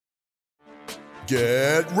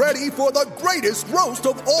Get ready for the greatest roast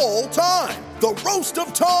of all time, the Roast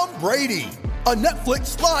of Tom Brady, a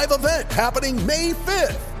Netflix live event happening May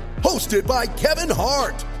 5th. Hosted by Kevin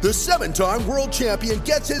Hart, the 7-time world champion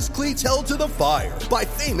gets his cleats held to the fire by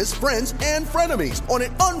famous friends and frenemies on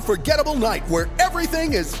an unforgettable night where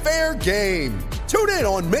everything is fair game. Tune in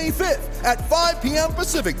on May 5th at 5 p.m.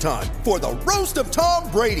 Pacific time for the Roast of Tom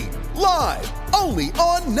Brady, live only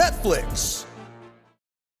on Netflix.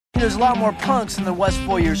 There's a lot more punks than there was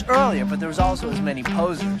 4 years earlier, but there was also as many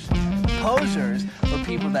posers. Posers were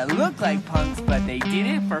people that look like punks, but they did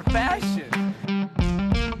it for fashion.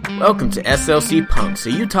 Welcome to SLC Punks,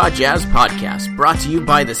 a Utah Jazz podcast brought to you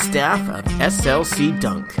by the staff of SLC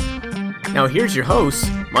Dunk. Now here's your hosts,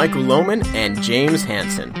 Michael Lohman and James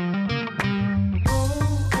Hansen.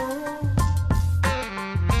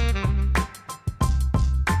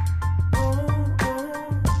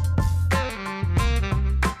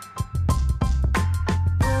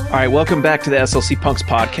 All right, welcome back to the SLC Punks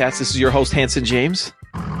podcast. This is your host, Hansen James.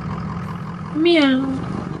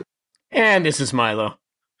 Meow. And this is Milo.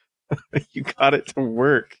 You got it to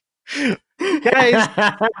work. Guys,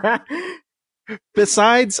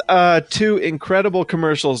 besides two incredible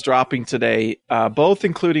commercials dropping today, both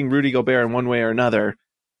including Rudy Gobert in one way or another,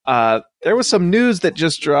 there was some news that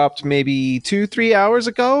just dropped maybe 2-3 hours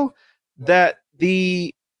ago that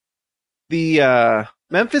the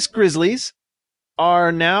Memphis Grizzlies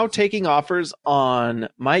are now taking offers on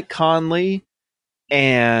Mike Conley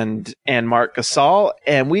and Marc Gasol,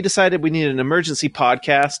 and we decided we needed an emergency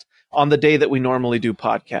podcast on the day that we normally do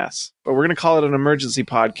podcasts. But we're going to call it an emergency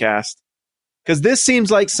podcast because this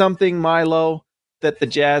seems like something, Milo, that the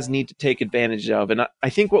Jazz need to take advantage of. And I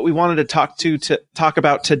think what we wanted to talk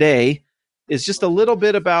about today is just a little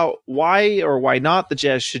bit about why or why not the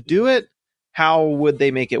Jazz should do it. How would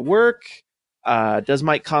they make it work? Does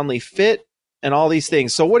Mike Conley fit? And all these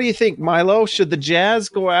things. So what do you think, Milo? Should the Jazz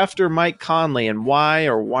go after Mike Conley, and why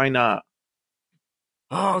or why not?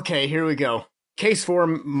 Okay, here we go. Case for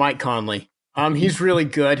Mike Conley. He's really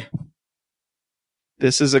good.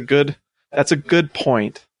 That's a good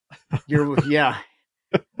point. Yeah.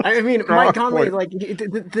 I mean, Mike Conley, like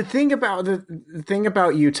the thing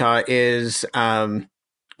about Utah is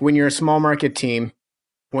when you're a small market team,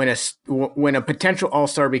 when a potential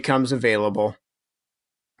all-star becomes available,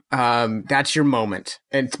 that's your moment,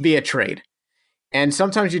 and to be a trade. And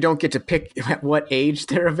sometimes you don't get to pick at what age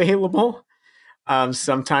they're available.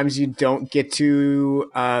 Sometimes you don't get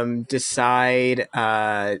to decide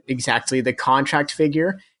exactly the contract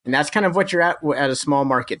figure. And that's kind of what you're at a small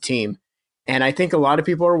market team. And I think a lot of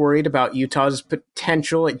people are worried about Utah's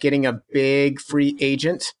potential at getting a big free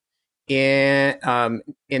agent in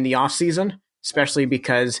the offseason, especially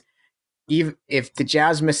because even if the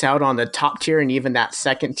Jazz miss out on the top tier and even that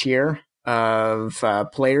second tier of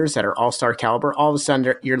players that are all-star caliber, all of a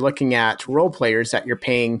sudden you're looking at role players that you're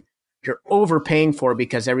overpaying for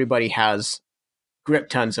because everybody has grip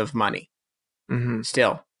tons of money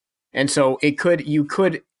still. And so you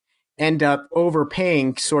could end up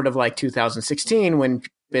overpaying, sort of like 2016 when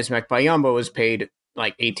Bismack Biyombo was paid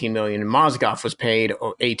like $18 million and Mozgov was paid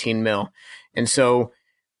 $18 million. And so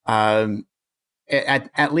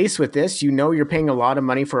at least with this, you're paying a lot of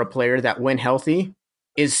money for a player that, when healthy,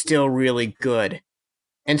 is still really good.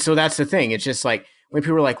 And so that's the thing. It's just like when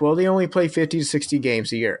people are like, well, they only play 50 to 60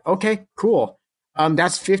 games a year. Okay, cool.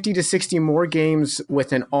 That's 50 to 60 more games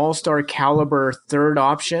with an all-star caliber third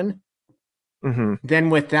option than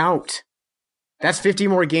without. That's 50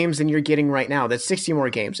 more games than you're getting right now. That's 60 more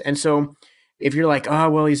games. And so if you're like, oh,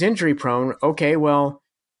 well, he's injury prone. Okay, well,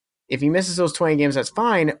 if he misses those 20 games, that's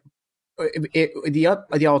fine.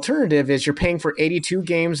 The alternative is you're paying for 82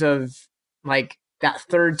 games of like that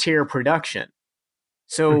third tier production.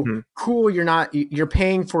 So cool, you're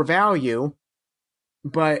paying for value,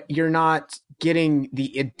 but you're not getting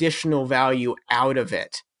the additional value out of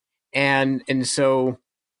it. And so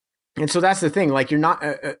that's the thing. Like, you're not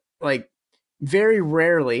like, very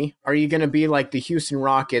rarely are you going to be like the Houston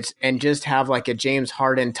Rockets and just have like a James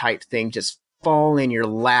Harden type thing just fall in your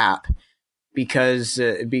lap because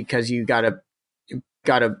you got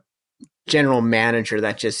a general manager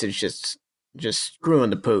that just is just screwing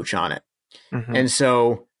the pooch on it. And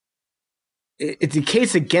so it's the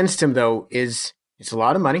case against him, though, is it's a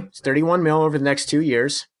lot of money. It's $31 million over the next 2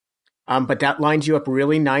 years. But that lines you up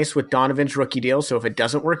really nice with Donovan's rookie deal. So if it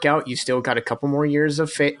doesn't work out, you still got a couple more years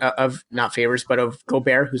of not favors, but of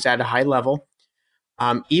Gobert, who's at a high level.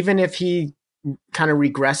 Even if he kind of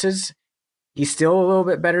regresses, he's still a little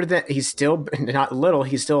bit better than he's still not little.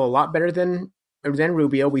 He's still a lot better than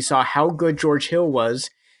Rubio. We saw how good George Hill was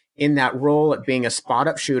in that role at being a spot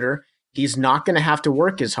up shooter. He's not going to have to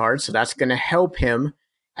work as hard, so that's going to help him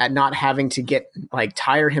at not having to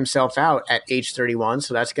tire himself out at age 31.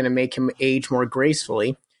 So that's going to make him age more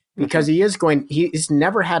gracefully, because he's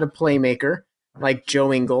never had a playmaker like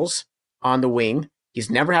Joe Ingles on the wing. He's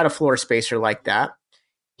never had a floor spacer like that.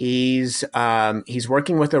 He's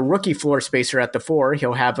working with a rookie floor spacer at the 4.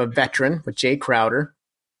 He'll have a veteran with Jay Crowder,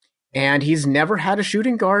 and he's never had a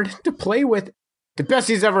shooting guard to play with. The best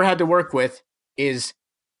he's ever had to work with is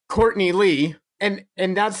Courtney Lee, and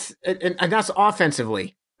that's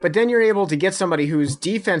offensively. But then you're able to get somebody who's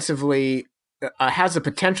defensively has the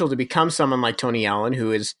potential to become someone like Tony Allen,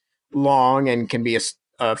 who is long and can be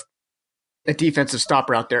a defensive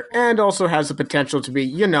stopper out there, and also has the potential to be,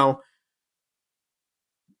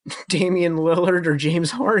 Damian Lillard or James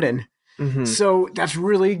Harden. Mm-hmm. So that's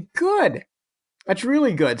really good.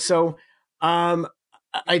 So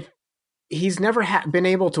he's never been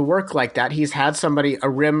able to work like that. He's had a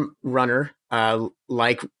rim runner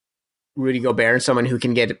like Rudy Gobert, and someone who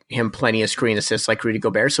can get him plenty of screen assists like Rudy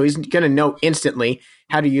Gobert. So he's going to know instantly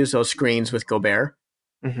how to use those screens with Gobert.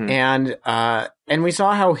 Mm-hmm. And we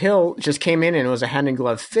saw how Hill just came in and it was a hand and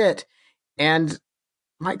glove fit. And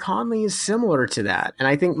Mike Conley is similar to that. And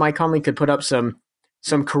I think Mike Conley could put up some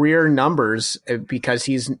career numbers because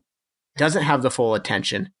doesn't have the full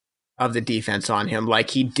attention of the defense on him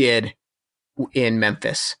like he did in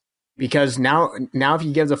Memphis. Because now if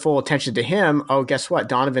you give the full attention to him, guess what?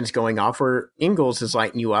 Donovan's going off, or Ingles is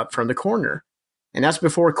lighting you up from the corner. And that's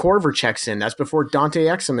before Korver checks in. That's before Dante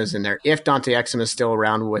Exum is in there, if Dante Exum is still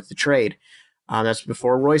around with the trade. That's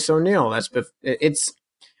before Royce O'Neal.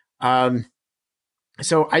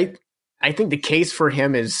 So I think the case for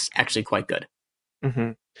him is actually quite good.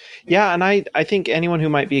 Mm-hmm. Yeah, and I think anyone who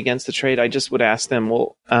might be against the trade, I just would ask them,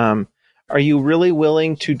 well, are you really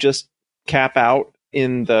willing to just cap out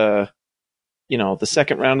in the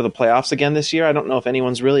second round of the playoffs again this year? I don't know if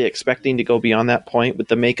anyone's really expecting to go beyond that point with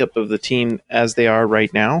the makeup of the team as they are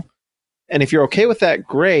right now. And if you're okay with that,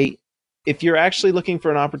 great. If you're actually looking for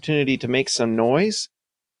an opportunity to make some noise,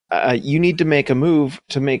 you need to make a move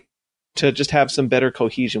to just have some better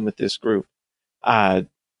cohesion with this group. And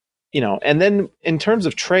then in terms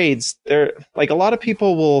of trades, there, like, a lot of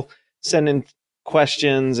people will send in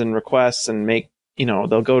questions and requests and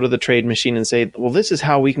they'll go to the trade machine and say, well, this is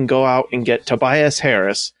how we can go out and get Tobias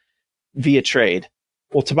Harris via trade.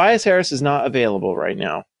 Well, Tobias Harris is not available right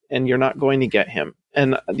now, and you're not going to get him.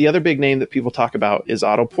 And the other big name that people talk about is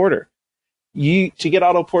Otto Porter. To get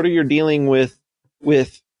Otto Porter, you're dealing with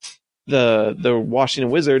the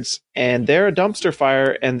Washington Wizards, and they're a dumpster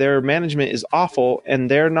fire, and their management is awful,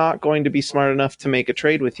 and they're not going to be smart enough to make a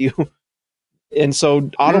trade with you. And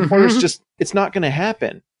so Otto Porter's it's not going to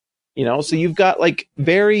happen. So you've got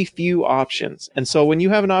very few options. And so when you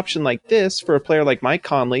have an option like this for a player like Mike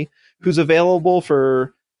Conley, who's available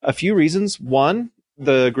for a few reasons. One,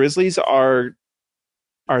 the Grizzlies are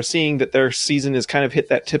seeing that their season has kind of hit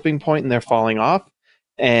that tipping point and they're falling off.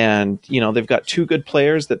 And, they've got two good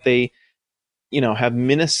players that they, have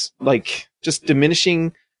just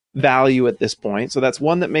diminishing value at this point. So that's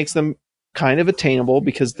one that makes them kind of attainable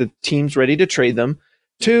because the team's ready to trade them.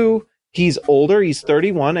 Two, he's older. He's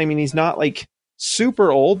 31. I mean, he's not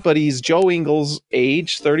super old, but he's Joe Ingles'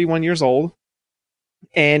 age, 31 years old.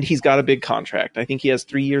 And he's got a big contract. I think he has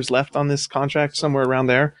 3 years left on this contract, somewhere around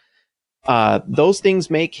there. Those things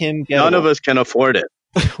make him get None of us can afford it.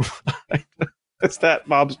 It's that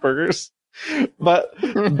Bob's Burgers. But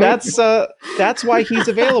that's why he's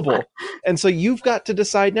available. And so you've got to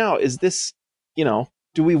decide now, is this,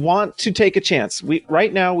 do we want to take a chance?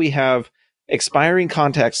 Right now we have expiring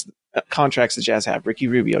contracts the Jazz have. Ricky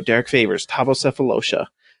Rubio, Derek Favors, Thabo Sefolosha.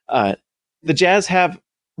 The Jazz have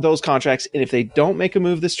those contracts, and if they don't make a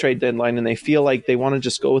move this trade deadline and they feel like they want to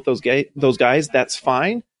just go with those guys, that's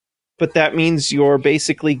fine. But that means you're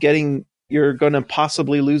basically you're going to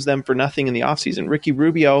possibly lose them for nothing in the offseason. Ricky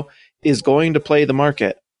Rubio is going to play the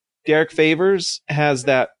market. Derek Favors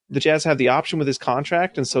the Jazz have the option with his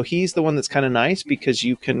contract, and so he's the one that's kind of nice because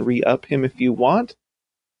you can re-up him if you want.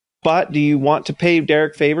 But do you want to pay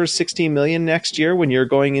Derek Favors $16 million next year when you're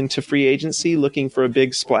going into free agency looking for a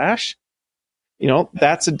big splash?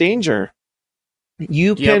 That's a danger.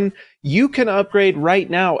 You can upgrade right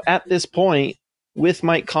now at this point with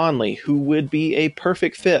Mike Conley, who would be a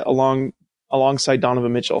perfect fit alongside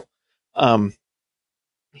Donovan Mitchell. I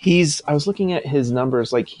was looking at his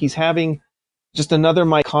numbers, he's having just another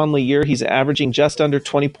Mike Conley year. He's averaging just under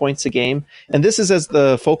 20 points a game. And this is as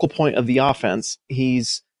the focal point of the offense.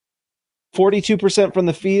 He's 42% from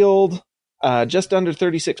the field, just under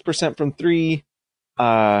 36% from three,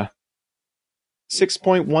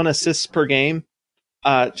 6.1 assists per game.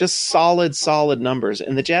 just solid numbers.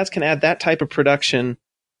 And the Jazz can add that type of production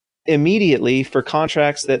immediately for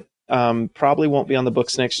contracts that probably won't be on the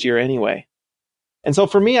books next year anyway. And so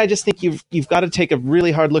for me, I just think you've got to take a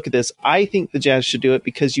really hard look at this. I think the Jazz should do it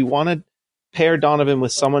because you want to pair Donovan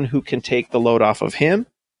with someone who can take the load off of him.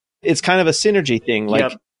 It's kind of a synergy thing.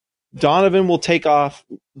 Like, yep. Donovan will take off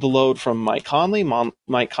the load from Mike Conley.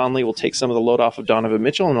 Mike Conley will take some of the load off of Donovan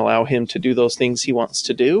Mitchell and allow him to do those things he wants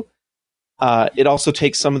to do. It also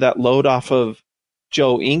takes some of that load off of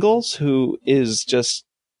Joe Ingles, who is just,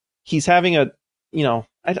 he's having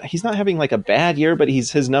he's not having like a bad year, but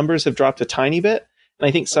his numbers have dropped a tiny bit. And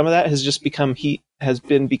I think some of that has just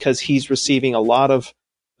been because he's receiving a lot of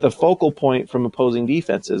the focal point from opposing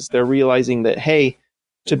defenses. They're realizing that, hey,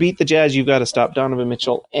 to beat the Jazz, you've got to stop Donovan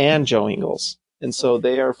Mitchell and Joe Ingles. And so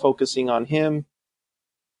they are focusing on him.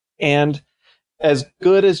 And as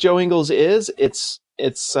good as Joe Ingles is,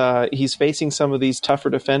 he's facing some of these tougher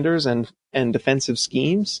defenders and defensive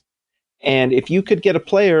schemes. And if you could get a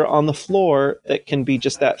player on the floor that can be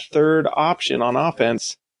just that third option on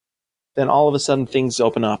offense, then all of a sudden things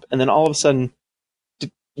open up. And then all of a sudden,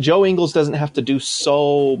 Joe Ingles doesn't have to do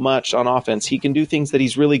so much on offense. He can do things that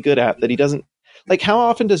he's really good at that he doesn't. Like, how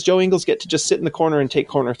often does Joe Ingles get to just sit in the corner and take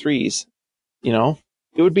corner threes? You know,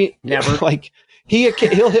 it would be never. Like,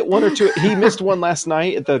 he'll hit one or two. He missed one last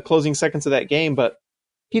night at the closing seconds of that game, but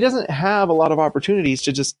he doesn't have a lot of opportunities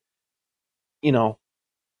to just,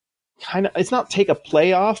 kind of, it's not take a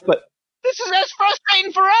play off, but this is as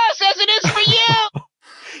frustrating for us as it is for you.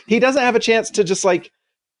 He doesn't have a chance to just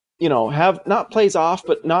have not plays off,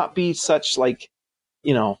 but not be such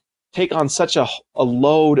take on such a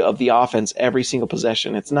load of the offense every single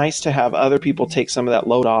possession. It's nice to have other people take some of that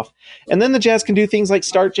load off. And then the Jazz can do things like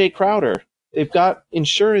start Jay Crowder. They've got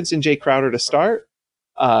insurance in Jay Crowder to start.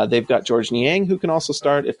 They've got George Niang, who can also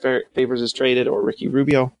start if Favors is traded, or Ricky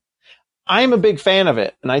Rubio. I'm a big fan of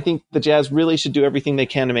it, and I think the Jazz really should do everything they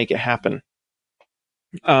can to make it happen.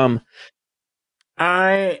 I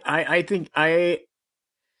think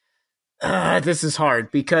this is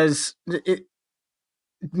hard because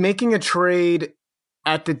making a trade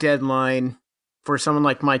at the deadline for someone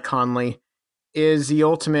like Mike Conley is the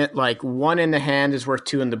ultimate, like, one in the hand is worth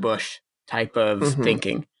two in the bush type of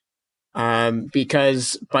thinking.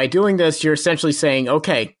 Because by doing this, you're essentially saying,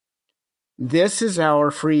 okay, this is our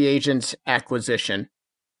free agent acquisition.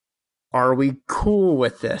 Are we cool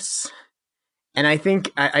with this? And I think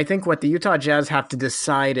what the Utah Jazz have to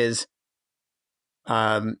decide is,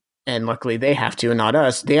 and luckily they have to, and not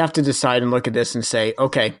us, they have to decide and look at this and say,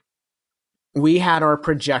 okay, we had our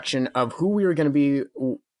projection of who we were going to be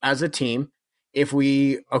as a team if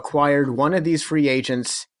we acquired one of these free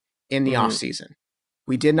agents in the offseason.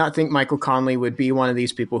 We did not think Michael Conley would be one of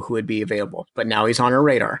these people who would be available, but now he's on our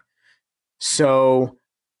radar. So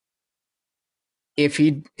if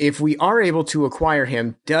we are able to acquire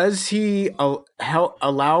him, does he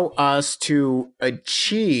allow us to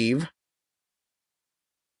achieve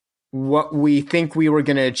what we think we were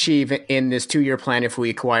going to achieve in this 2-year plan if we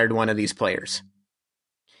acquired one of these players?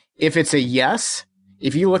 If it's a yes,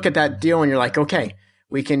 if you look at that deal and you're like, okay,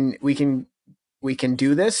 we can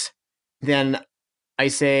do this, then I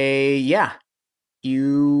say, yeah,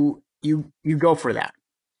 you go for that.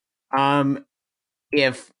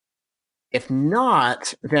 If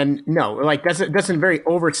not, then no. Like, that's a very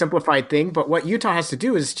oversimplified thing. But what Utah has to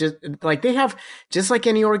do is just like, they have, just like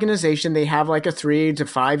any organization, they have like a 3 to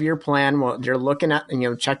 5 year plan. Well, they're looking at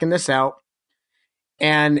and checking this out,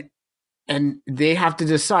 and they have to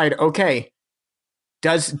decide, okay,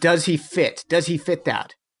 does he fit? Does he fit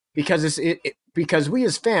that? Because because we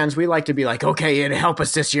as fans, we like to be like, okay, it'll help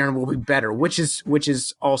us this year and we'll be better, which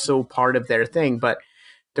is also part of their thing. But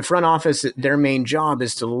the front office, their main job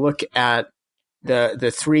is to look at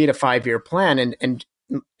the 3 to 5 year plan,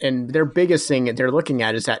 and their biggest thing they're looking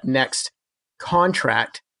at is that next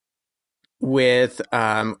contract with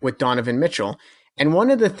Donovan Mitchell. And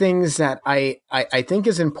one of the things that I think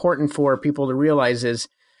is important for people to realize is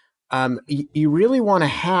you really want to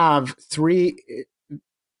have three.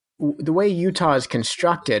 The way Utah is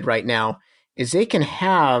constructed right now is they can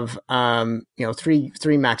have three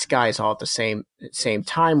max guys all at the same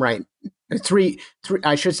time, right? Three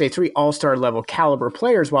all-star level caliber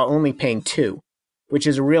players while only paying 2, which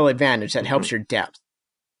is a real advantage that helps your depth.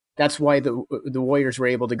 That's why the Warriors were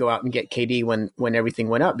able to go out and get KD when everything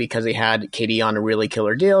went up, because they had KD on a really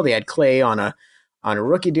killer deal. They had Clay on a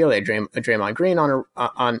rookie deal. They had Draymond Green on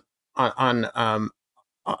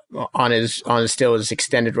his still his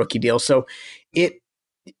extended rookie deal. So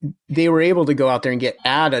they were able to go out there and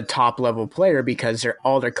add a top level player because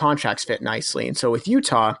all their contracts fit nicely. And so with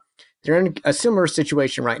Utah, they're in a similar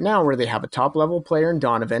situation right now where they have a top level player in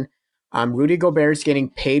Donovan. Rudy Gobert is getting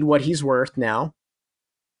paid what he's worth now.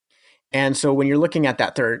 And so when you're looking at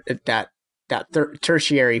that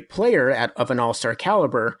tertiary player of an all-star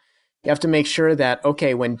caliber, you have to make sure that,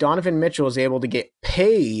 okay, when Donovan Mitchell is able to get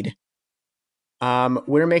paid,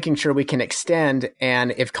 we're making sure we can extend.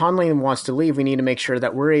 And if Conley wants to leave, we need to make sure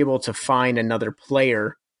that we're able to find another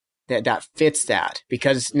player that fits that.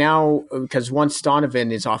 Because once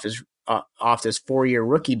Donovan is off this 4-year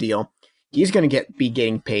rookie deal, he's going to be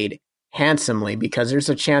getting paid handsomely, because there's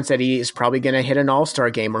a chance that he is probably going to hit an all-star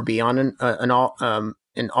game or be on an all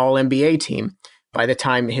NBA team by the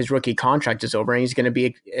time his rookie contract is over, and he's going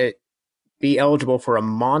to be eligible for a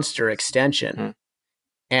monster extension. Mm.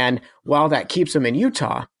 And while that keeps him in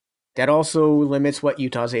Utah, that also limits what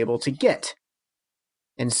Utah's able to get.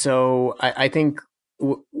 And so I think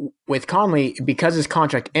with Conley, because his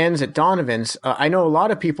contract ends at Donovan's, I know a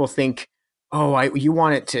lot of people think, you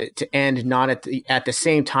want it to end not at the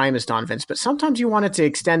same time as Donovan's, but sometimes you want it to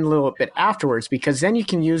extend a little bit afterwards, because then you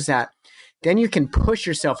can use that. Then you can push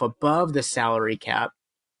yourself above the salary cap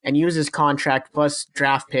and use his contract plus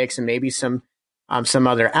draft picks and maybe some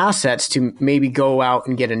other assets to maybe go out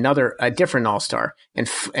and get a different all-star and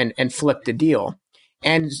flip the deal.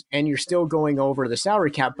 And you're still going over the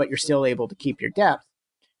salary cap, but you're still able to keep your depth,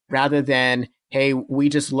 rather than, hey, we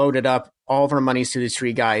just loaded up all of our monies to these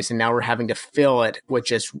 3 guys, and now we're having to fill it with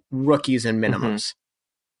just rookies and minimums.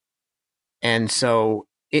 Mm-hmm. And so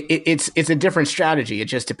it's a different strategy. It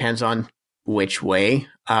just depends on which way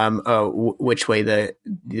the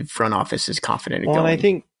front office is confident in going. And I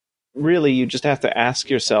think really you just have to ask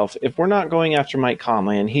yourself, if we're not going after Mike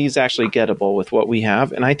Conley, and he's actually gettable with what we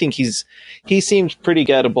have, and I think he seems pretty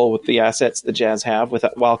gettable with the assets the Jazz have,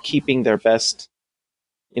 while keeping their best,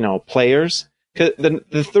 players. Cause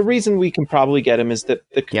the reason we can probably get him is that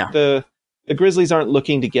the Grizzlies aren't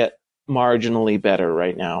looking to get marginally better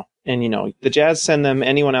right now. And, the Jazz send them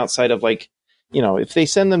anyone outside of if they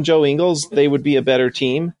send them Joe Ingles, they would be a better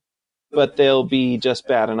team, but they'll be just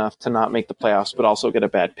bad enough to not make the playoffs, but also get a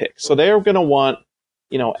bad pick. So they're going to want,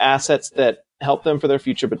 assets that help them for their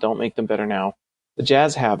future, but don't make them better now. The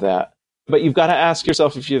Jazz have that. But you've got to ask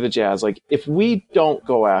yourself, if you're the Jazz, if we don't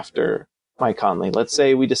go after Mike Conley, let's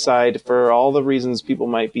say we decide, for all the reasons people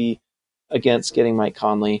might be against getting Mike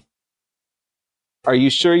Conley, are you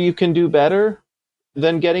sure you can do better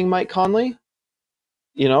than getting Mike Conley?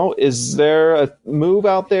 Is there a move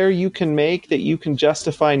out there you can make that you can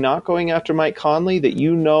justify not going after Mike Conley that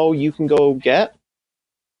you can go get?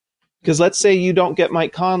 Because let's say you don't get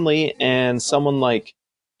Mike Conley, and someone like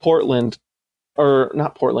Portland, or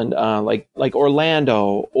not Portland, like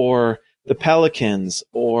Orlando or the Pelicans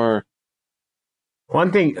or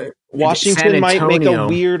one thing, Washington might make a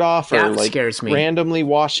weird offer. That scares me. Randomly,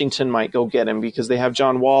 Washington might go get him because they have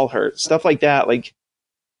John Wall hurt, stuff like that.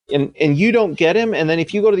 And you don't get him, and then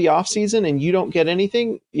if you go to the offseason and you don't get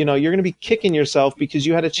anything, you're going to be kicking yourself because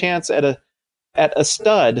you had a chance at a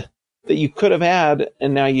stud that you could have had,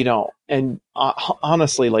 and now you don't. And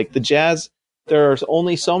honestly, the Jazz, there are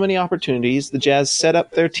only so many opportunities. The Jazz set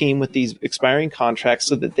up their team with these expiring contracts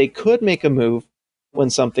so that they could make a move when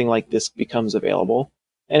something like this becomes available.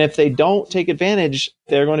 And if they don't take advantage,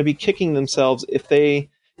 they're going to be kicking themselves if they,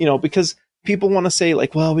 because people want to say we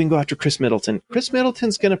can go after Chris Middleton. Chris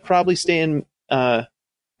Middleton's going to probably stay in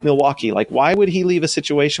Milwaukee. Why would he leave a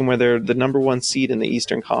situation where they're the number 1 seed in the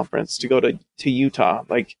Eastern Conference to go to Utah?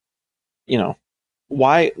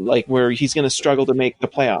 Why, where he's going to struggle to make the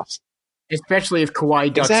playoffs? Especially if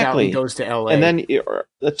Kawhi ducks out and goes to LA. And then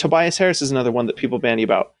Tobias Harris is another one that people bandy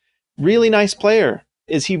about. Really nice player.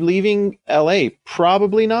 Is he leaving LA?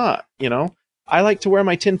 Probably not. I like to wear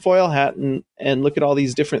my tinfoil hat and look at all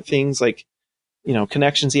these different things,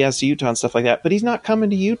 connections he has to Utah and stuff like that. But he's not coming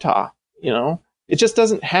to Utah. It just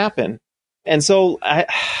doesn't happen. And so I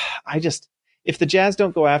just, if the Jazz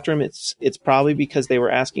don't go after him, it's probably because they were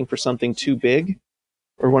asking for something too big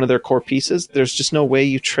or one of their core pieces. There's just no way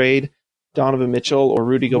you trade Donovan Mitchell or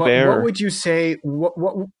Rudy Gobert. What would you say?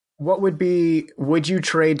 Would you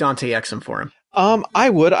trade Dante Exum for him? I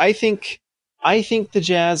would. I think the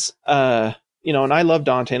Jazz, and I love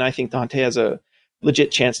Dante, and I think Dante has a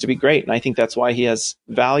legit chance to be great, and I think that's why he has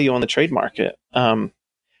value on the trade market.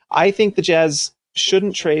 I think the Jazz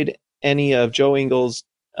shouldn't trade any of Joe Ingles,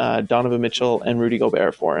 Donovan Mitchell, and Rudy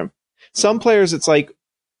Gobert for him. Some players, it's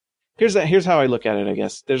here's how I look at it, I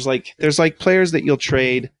guess. There's players that you'll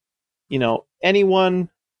trade, anyone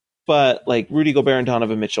but Rudy Gobert and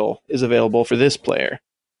Donovan Mitchell is available for this player.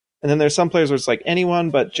 And then there's some players where it's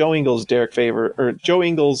anyone but Joe Ingles, Derek Favors, or Joe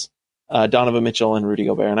Ingles, Donovan Mitchell and Rudy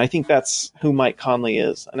Gobert. And I think that's who Mike Conley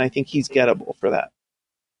is. And I think he's gettable for that.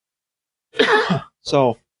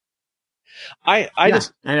 So I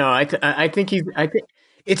know. I think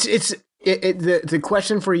the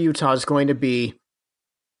question for Utah is going to be,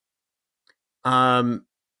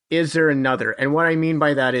 is there another? And what I mean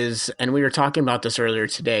by that is, and we were talking about this earlier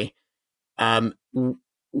today,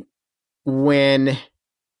 when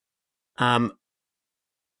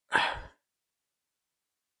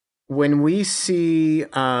we see,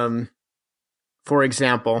 for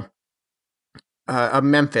example,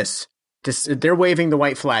 Memphis, they're waving the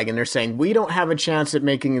white flag and they're saying, we don't have a chance at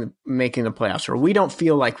making the playoffs, or we don't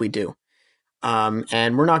feel like we do.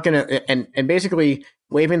 And we're not going to, and basically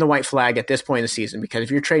waving the white flag at this point in the season, because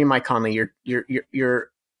if you're trading Mike Conley, you're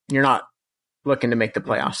not looking to make the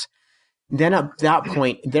playoffs. Then at that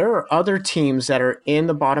point, there are other teams that are in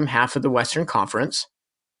the bottom half of the Western Conference,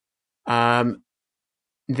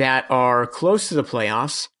 that are close to the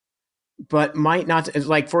playoffs, but might not,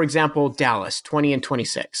 like, for example, Dallas,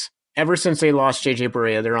 20-26. Ever since they lost JJ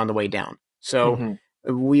Barea, they're on the way down. So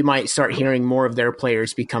we might start hearing more of their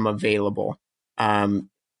players become available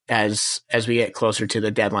as we get closer to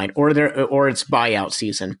the deadline, or it's buyout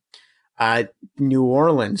season. New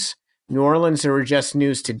Orleans, there were just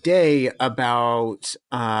news today about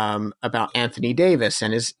Anthony Davis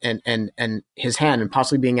and his hand, and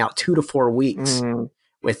possibly being out 2 to 4 weeks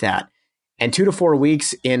with that. And 2 to 4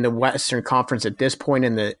 weeks in the Western Conference at this point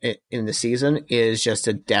in the season is just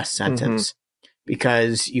a death sentence,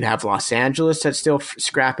 because you have Los Angeles that's still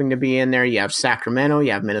scrapping to be in there. You have Sacramento,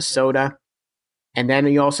 you have Minnesota. And then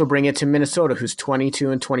you also bring it to Minnesota, who's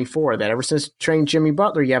 22-24. That ever since trading Jimmy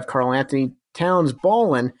Butler, you have Karl Anthony Towns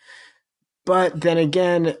balling. But then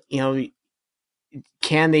again,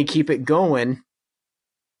 can they keep it going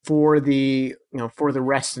for the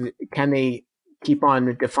rest of can they keep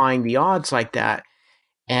on defying the odds like that?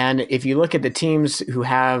 And if you look at the teams who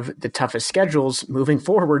have the toughest schedules moving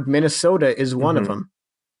forward, Minnesota is one of them.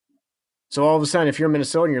 So all of a sudden, if you're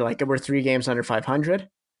Minnesota and you're like, we're 3 games under 500,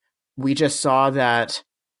 we just saw that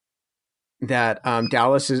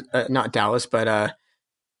Dallas is not Dallas, but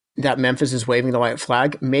that Memphis is waving the white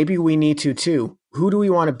flag. Maybe we need to too. Who do we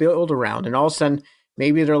want to build around? And all of a sudden,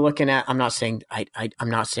 maybe they're looking at. I'm not saying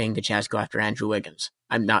the Jazz go after Andrew Wiggins.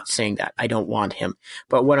 I'm not saying that. I don't want him.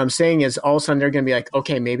 But what I'm saying is, all of a sudden they're going to be like,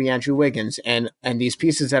 okay, maybe Andrew Wiggins and these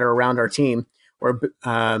pieces that are around our team, or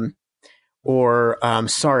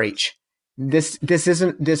Saric. This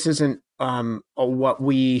isn't what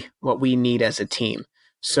we need as a team.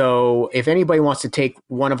 So if anybody wants to take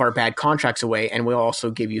one of our bad contracts away, and we'll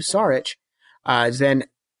also give you Saric, then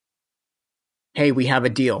hey, we have a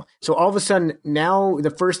deal. So all of a sudden now the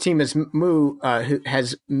first team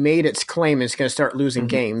has made its claim and it's going to start losing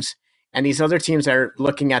games. And these other teams are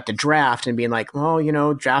looking at the draft and being like,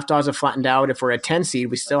 well, draft odds have flattened out. If we're a 10 seed,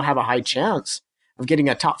 we still have a high chance of getting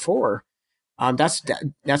a top 4.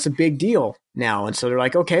 That's a big deal now. And so they're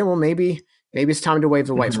like, okay, well, maybe it's time to wave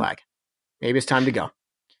the white flag. Maybe it's time to go.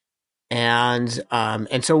 And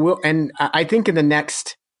so I think in the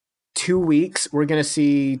next 2 weeks, we're going to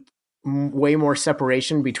see way more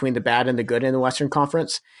separation between the bad and the good in the Western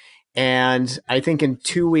Conference. And I think in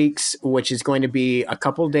 2 weeks, which is going to be a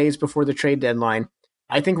couple of days before the trade deadline,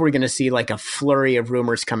 I think we're going to see like a flurry of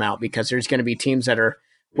rumors come out, because there's going to be teams that are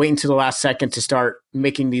waiting to the last second to start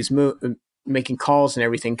making these making calls and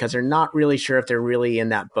everything, because they're not really sure if they're really in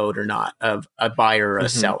that boat or not of a buyer or a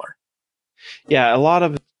seller. Yeah, a lot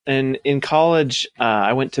of, and in college,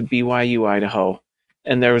 I went to BYU, Idaho,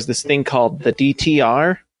 and there was this thing called the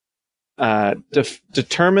DTR,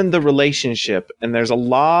 determine the relationship. And there's a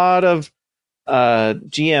lot of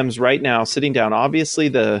GMs right now sitting down. Obviously,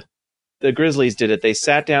 the Grizzlies did it. They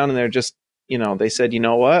sat down and they're just, they said, you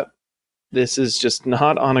know what? This is just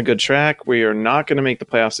not on a good track. We are not going to make the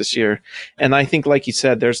playoffs this year. And I think, like you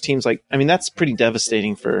said, there's teams that's pretty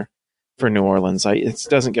devastating for New Orleans. It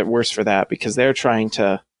doesn't get worse for that, because they're trying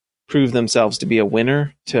to prove themselves to be a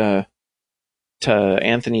winner to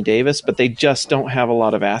Anthony Davis, but they just don't have a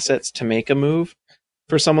lot of assets to make a move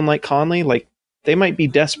for someone like Conley. Like, they might be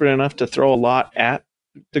desperate enough to throw a lot at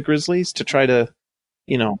the Grizzlies to try to,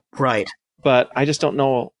 right. But I just don't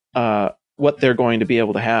know what they're going to be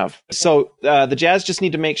able to have. So the Jazz just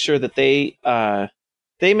need to make sure that they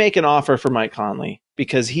make an offer for Mike Conley,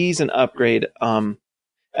 because he's an upgrade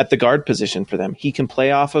at the guard position for them. He can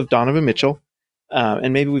play off of Donovan Mitchell.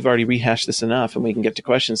 And maybe we've already rehashed this enough and we can get to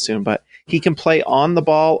questions soon, but he can play on the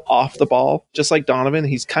ball, off the ball, just like Donovan.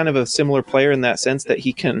 He's kind of a similar player in that sense that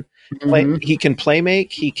he can play, he can play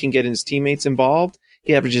make, he can get his teammates involved.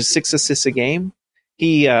 He averages 6 assists a game.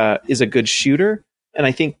 He is a good shooter. And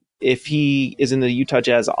I think if he is in the Utah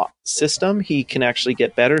Jazz system, he can actually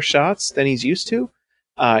get better shots than he's used to.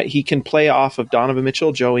 He can play off of Donovan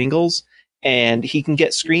Mitchell, Joe Ingles, and he can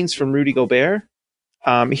get screens from Rudy Gobert.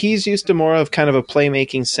 He's used to more of kind of a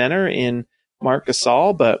playmaking center in Marc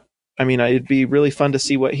Gasol, but I mean, it'd be really fun to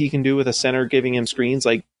see what he can do with a center giving him screens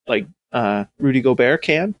like Rudy Gobert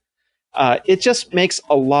can. It just makes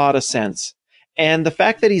a lot of sense. And the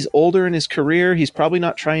fact that he's older in his career, he's probably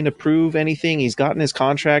not trying to prove anything. He's gotten his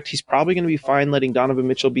contract. He's probably going to be fine letting Donovan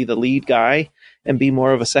Mitchell be the lead guy and be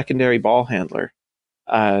more of a secondary ball handler.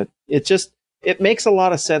 It makes a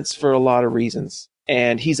lot of sense for a lot of reasons.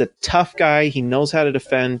 And he's a tough guy. He knows how to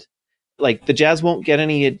defend. Like, the Jazz won't get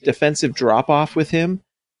any defensive drop off with him.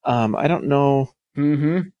 I don't know.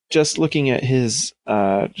 Mm-hmm. Just looking at his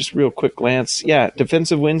just real quick glance. Yeah,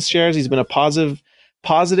 defensive win shares. He's been a positive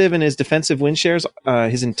in his defensive win shares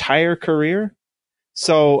his entire career.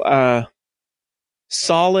 So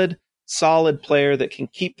solid player that can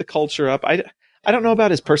keep the culture up. I don't know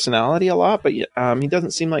about his personality a lot, but he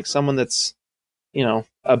doesn't seem like someone that's,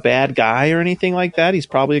 a bad guy or anything like that. He's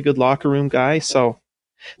probably a good locker room guy. So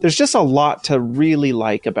there's just a lot to really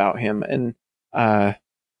like about him. And I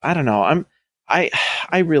don't know.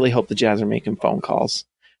 I really hope the Jazz are making phone calls.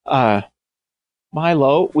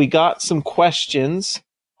 Milo, we got some questions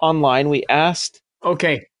online. We asked.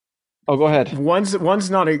 Okay. Oh, go ahead. One's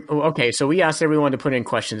not okay. So we asked everyone to put in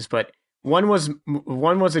questions, but one was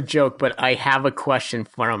a joke. But I have a question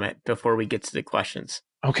from it before we get to the questions.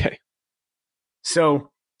 Okay. So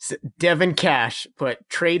Devin Cash put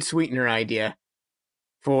trade sweetener idea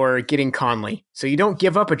for getting Conley. So you don't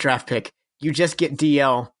give up a draft pick. You just get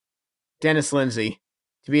DL, Dennis Lindsey,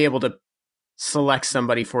 to be able to select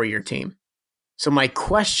somebody for your team. So my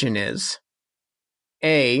question is,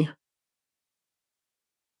 A,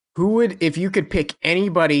 who would, if you could pick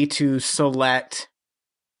anybody to select,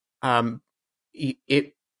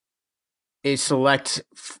 select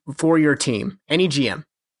for your team, any GM,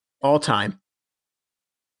 all time,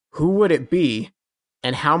 who would it be,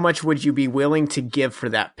 and how much would you be willing to give for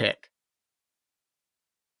that pick?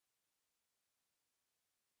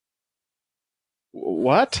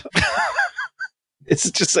 What?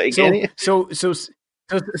 It's just like so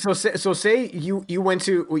say you went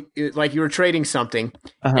to, like, you were trading something,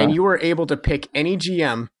 and you were able to pick any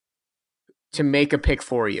GM to make a pick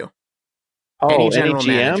for you. Oh, any general GM?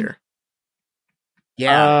 manager.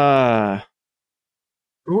 Yeah.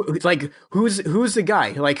 Who's the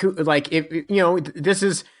guy? Like, who? Like, if this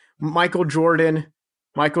is Michael Jordan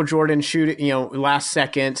shoot it, last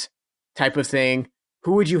second type of thing.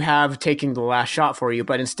 Who would you have taking the last shot for you?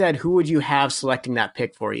 But instead, who would you have selecting that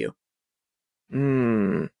pick for you?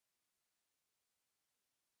 I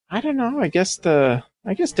don't know. I guess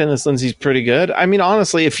Dennis Lindsey's pretty good. I mean,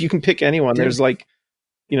 honestly, if you can pick anyone, there's like,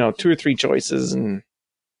 2 or 3 choices, and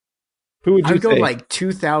who would you I'd go take? like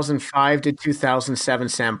 2005 to 2007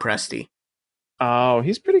 Sam Presti. Oh,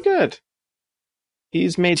 he's pretty good.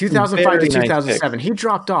 He's made 2005 to 2007. Nice he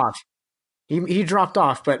dropped off. He dropped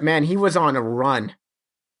off, but man, he was on a run.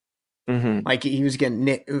 Mm-hmm. Like, he was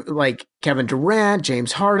getting like Kevin Durant,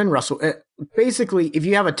 James Harden, Russell. Basically, if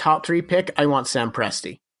you have a top 3 pick, I want Sam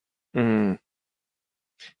Presti. Mm-hmm.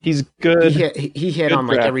 He's good. He hit good on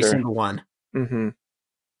like drafter. every single one. Mm-hmm.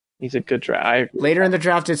 He's a good draft. Later in the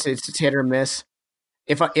draft, it's hit or miss.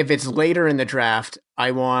 If it's later in the draft,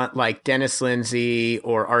 I want like Dennis Lindsey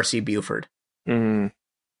or R.C. Buford. Mm-hmm.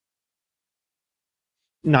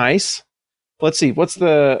 Nice. Let's see. What's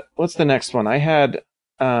the next one? I had.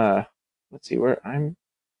 Let's see where I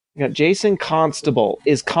got Jason Constable.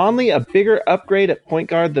 Is Conley a bigger upgrade at point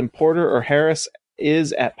guard than Porter or Harris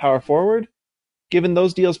is at power forward? Given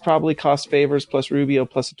those deals probably cost Favors plus Rubio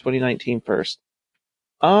plus a 2019 first.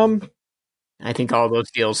 I think all those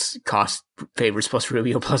deals cost Favors plus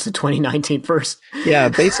Rubio plus a 2019 first. Yeah,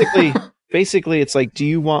 basically it's like, do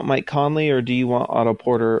you want Mike Conley or do you want Otto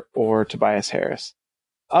Porter or Tobias Harris?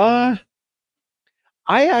 I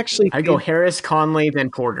go Harris, Conley, then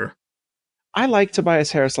Porter. I like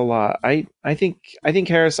Tobias Harris a lot. I think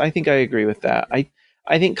Harris. I think I agree with that. I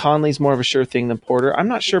think Conley's more of a sure thing than Porter. I'm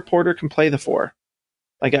not sure Porter can play the 4.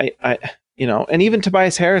 Like and even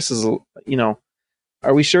Tobias Harris is,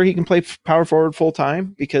 are we sure he can play power forward full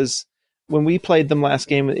time? Because when we played them last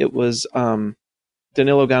game, it was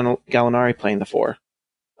Danilo Gallinari playing the 4.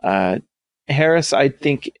 Harris, I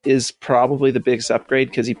think, is probably the biggest upgrade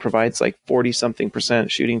because he provides like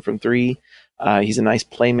 40-something% shooting from 3. He's a nice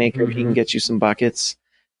playmaker. Mm-hmm. He can get you some buckets.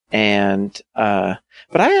 And but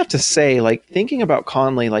I have to say, like, thinking about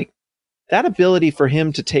Conley, like, that ability for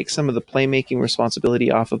him to take some of the playmaking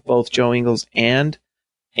responsibility off of both Joe Ingles and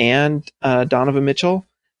Donovan Mitchell,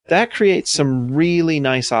 that creates some really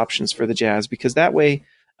nice options for the Jazz, because that way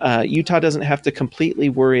Utah doesn't have to completely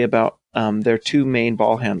worry about their two main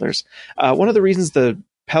ball handlers. One of the reasons the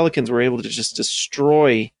Pelicans were able to just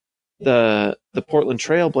destroy the Portland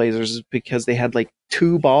Trailblazers is because they had like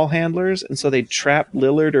two ball handlers, and so they trapped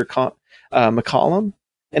Lillard or McCollum,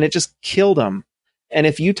 and it just killed them. And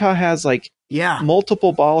if Utah has like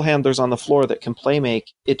multiple ball handlers on the floor that can play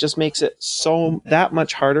make, it just makes it so that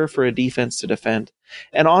much harder for a defense to defend.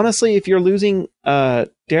 And honestly, if you're losing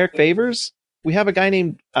Derek Favors, we have a guy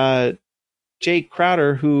named Jay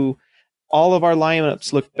Crowder who all of our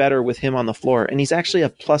lineups look better with him on the floor, and he's actually a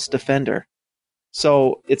plus defender.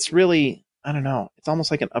 So it's really, I don't know, it's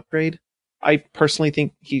almost like an upgrade. I personally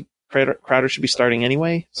think Crowder should be starting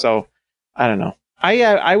anyway. So I don't know.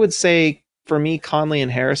 I would say for me, Conley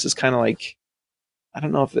and Harris is kind of like, I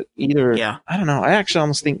don't know if it either. Yeah. I don't know. I actually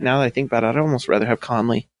almost think, now that I think about it, I'd almost rather have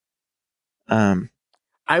Conley.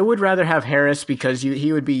 I would rather have Harris because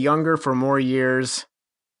he would be younger for more years.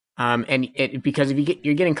 Because if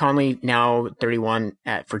you're getting Conley now 31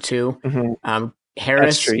 for 2. Mm-hmm.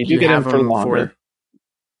 Harris, that's true. You do get him for longer.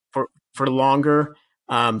 For longer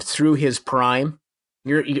through his prime.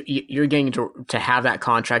 You're getting to have that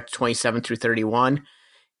contract 27 through 31,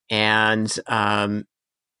 and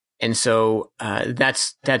so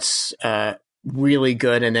that's really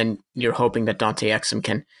good. And then you're hoping that Dante Exum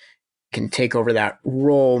can take over that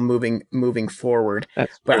role moving forward.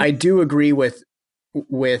 But I do agree with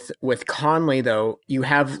Conley, though. You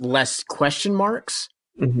have less question marks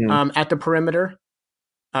at the perimeter.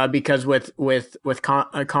 Because with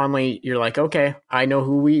Conley, you're like, okay, I know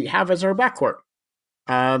who we have as our backcourt,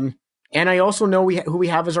 and I also know who we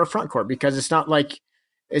have as our front court, because it's not like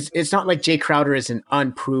Jay Crowder is an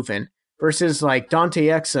unproven versus like Dante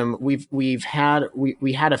Exum.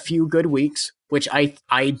 We had a few good weeks, which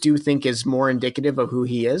I do think is more indicative of who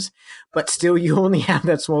he is, but still you only have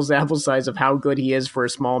that small sample size of how good he is for a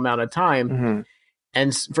small amount of time. Mm-hmm.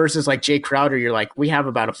 And versus like Jay Crowder, you're like, we have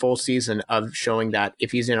about a full season of showing that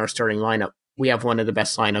if he's in our starting lineup, we have one of the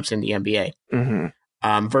best lineups in the NBA.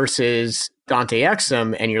 Mm-hmm. Versus Dante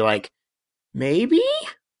Exum, and you're like, maybe?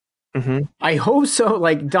 Mm-hmm. I hope so.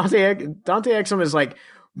 Like Dante Exum is like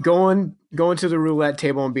going to the roulette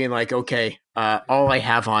table and being like, okay, all I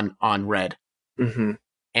have on red. Mm-hmm.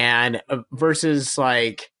 And versus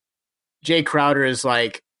like Jay Crowder is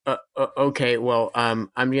like, okay, well, I'm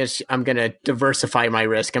gonna diversify my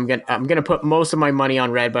risk. I'm gonna put most of my money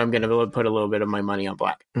on red, but I'm gonna put a little bit of my money on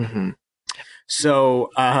black. Mm-hmm. So,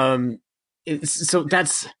 so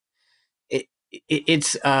that's it.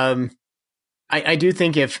 It's I do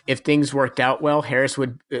think if things worked out well, Harris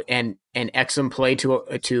would and Exum play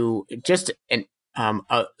to just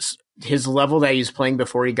his level that he was playing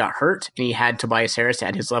before he got hurt, and he had Tobias Harris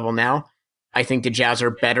at his level now. I think the Jazz are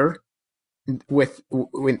better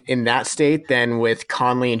in that state than with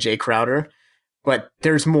Conley and Jay Crowder, but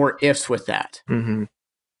there's more ifs with that. Mm-hmm.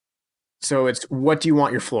 So it's, what do you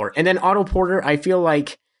want your floor? And then Otto Porter, I feel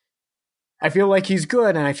like he's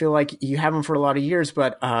good, and I feel like you have him for a lot of years,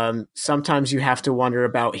 but sometimes you have to wonder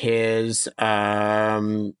about his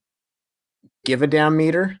give a damn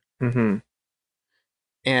meter. Mm-hmm.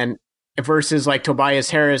 And versus like Tobias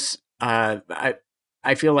Harris, I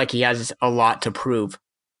feel like he has a lot to prove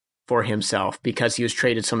for himself because he was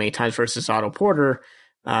traded so many times, versus Otto Porter,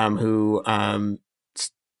 who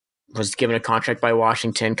was given a contract by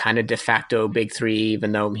Washington, kind of de facto big three,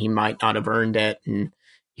 even though he might not have earned it, and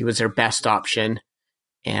he was their best option.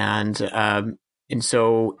 And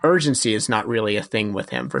so urgency is not really a thing with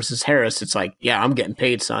him. Versus Harris, it's like, yeah, I'm getting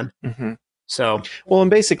paid, son. Mm-hmm. So, well,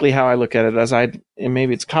 and basically how I look at it and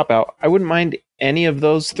maybe it's cop out, I wouldn't mind any of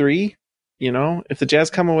those three. You know, if the Jazz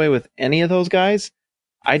come away with any of those guys,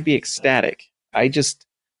 I'd be ecstatic.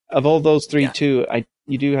 Of all those three, too,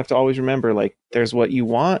 you do have to always remember, like, there's what you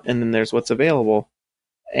want, and then there's what's available.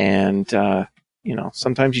 And,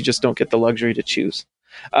 sometimes you just don't get the luxury to choose.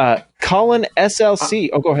 Colin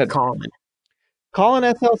SLC. Go ahead. Colin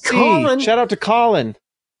SLC. Shout out to Colin.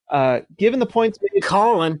 Given the points made,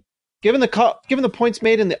 given the points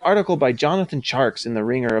made in the article by Jonathan Charks in The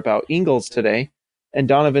Ringer about Ingles today, and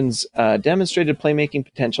Donovan's demonstrated playmaking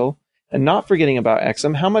potential, and not forgetting about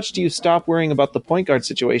Exum, how much do you stop worrying about the point guard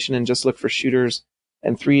situation and just look for shooters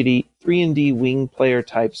and 3-and-D wing player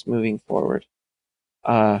types moving forward?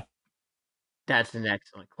 That's an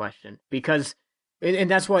excellent question, because,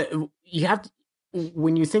 and that's what you have to,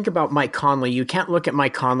 when you think about Mike Conley, you can't look at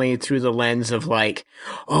Mike Conley through the lens of like,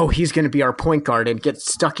 oh, he's going to be our point guard, and get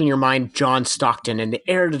stuck in your mind John Stockton and the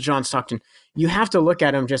heir to John Stockton. You have to look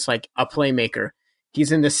at him just like a playmaker.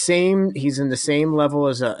 he's in the same level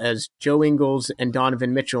as Joe Ingles and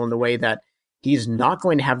Donovan Mitchell in the way that he's not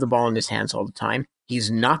going to have the ball in his hands all the time. He's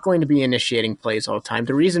not going to be initiating plays all the time.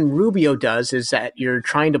 The reason Rubio does is that you're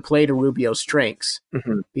trying to play to Rubio's strengths.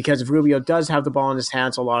 Mm-hmm. Because if Rubio does have the ball in his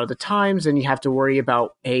hands a lot of the times, then you have to worry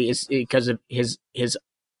about, because of his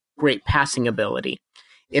great passing ability.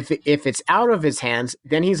 If it's out of his hands,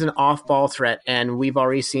 then he's an off-ball threat, and we've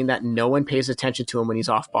already seen that no one pays attention to him when he's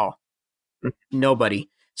off-ball. Mm-hmm. Nobody.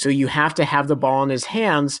 So you have to have the ball in his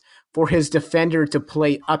hands for his defender to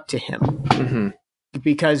play up to him. Mm-hmm.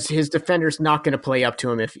 Because his defender's not going to play up to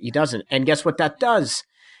him if he doesn't. And guess what that does?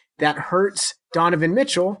 That hurts Donovan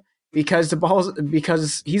Mitchell because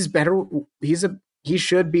he's better. He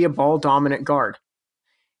should be a ball dominant guard.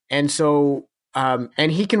 And so,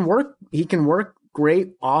 and he can work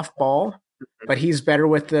great off ball, but he's better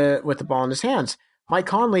with the ball in his hands. Mike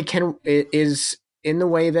Conley is in the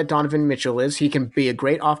way that Donovan Mitchell is. He can be a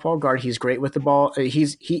great off ball guard. He's great with the ball.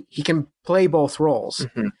 He can play both roles.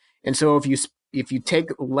 Mm-hmm. And so if you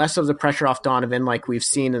take less of the pressure off Donovan, like we've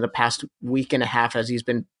seen in the past week and a half as he's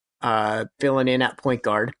been filling in at point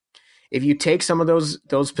guard, if you take some of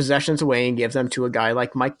those possessions away and give them to a guy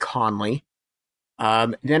like Mike Conley,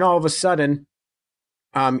 then all of a sudden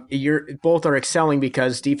you're both are excelling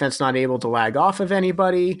because defense not able to lag off of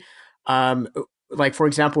anybody. Like for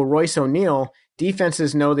example, Royce O'Neal,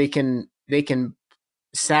 defenses know they can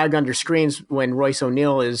sag under screens when Royce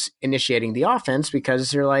O'Neal is initiating the offense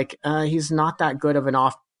because they're like, he's not that good of an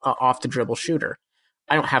off the dribble shooter.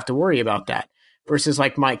 I don't have to worry about that. Versus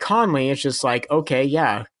like Mike Conley, it's just like, okay,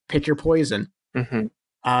 yeah, pick your poison.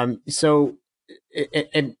 Mm-hmm. So,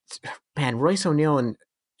 man, Royce O'Neal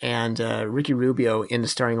and Ricky Rubio in the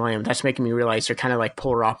starting lineup, that's making me realize they're kind of like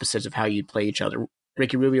polar opposites of how you play each other.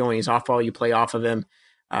 Ricky Rubio, when he's off ball, you play off of him.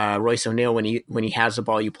 Royce O'Neal, when he has the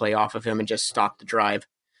ball, you play off of him and just stop the drive.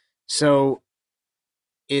 So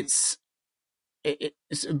it's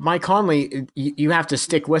Mike Conley, you have to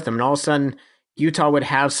stick with him. And all of a sudden, Utah would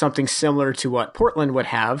have something similar to what Portland would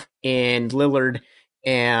have in Lillard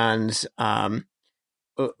and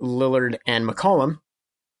McCollum.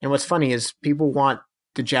 And what's funny is people want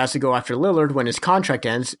the Jazz to go after Lillard when his contract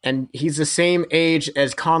ends, and he's the same age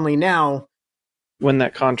as Conley now. When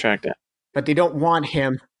that contract ends. But they don't want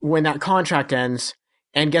him when that contract ends.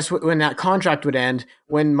 And guess what? When that contract would end,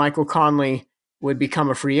 when Michael Conley would become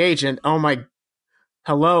a free agent. Oh my,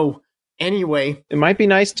 hello. Anyway, it might be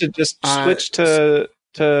nice to just switch to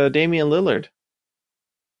Damian Lillard.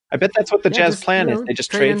 I bet that's what the Jazz plan is. They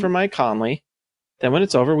just trade for Mike Conley. Then when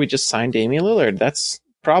it's over, we just sign Damian Lillard. That's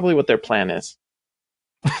probably what their plan is.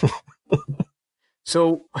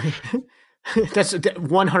 So that's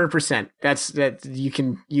 100%. That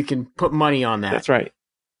you can put money on that. That's right.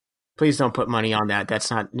 Please don't put money on that.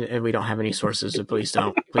 That's not. We don't have any sources. So please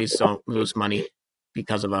don't lose money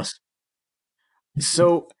because of us.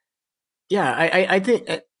 So, yeah, I think,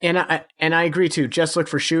 and I agree too. Just look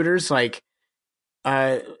for shooters. Like,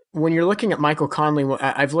 when you're looking at Michael Conley,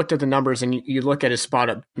 I've looked at the numbers, and you look at his spot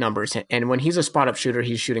up numbers, and when he's a spot up shooter,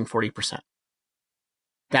 he's shooting 40%.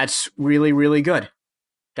 That's really, really good.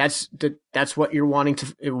 That's what you're wanting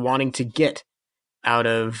to get out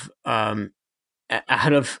of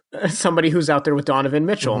somebody who's out there with Donovan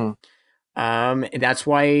Mitchell. Mm-hmm. That's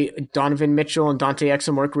why Donovan Mitchell and Dante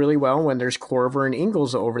Exum work really well when there's Korver and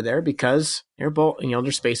Ingles over there, because they're both,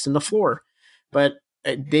 they're spaced in the floor. But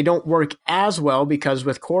they don't work as well because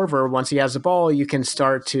with Korver, once he has the ball, you can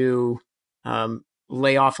start to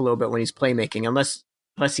lay off a little bit when he's playmaking, unless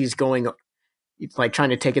he's going like trying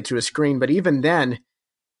to take it through a screen. But even then,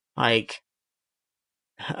 like,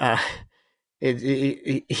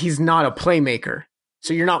 he's not a playmaker.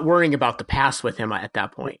 So you're not worrying about the pass with him at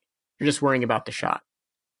that point. You're just worrying about the shot.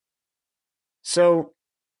 So,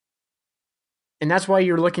 and that's why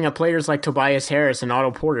you're looking at players like Tobias Harris and Otto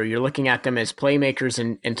Porter. You're looking at them as playmakers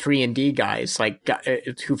and 3-and-D guys, like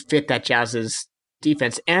who fit that Jazz's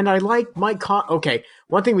defense. And I like Mike Conley. Okay,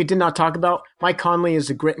 one thing we did not talk about, Mike Conley is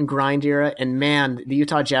the grit and grind era, and man, the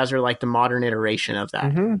Utah Jazz are like the modern iteration of that.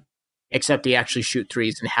 Mm-hmm. Except they actually shoot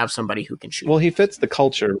threes and have somebody who can shoot. Well, he fits the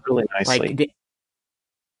culture really nicely.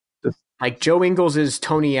 Like Joe Ingles is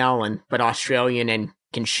Tony Allen, but Australian and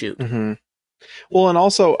can shoot. Mm-hmm. Well, and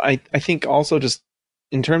also, I think also just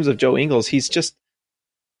in terms of Joe Ingles, he's just,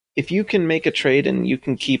 if you can make a trade and you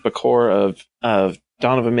can keep a core of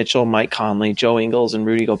Donovan Mitchell, Mike Conley, Joe Ingles, and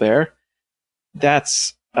Rudy Gobert,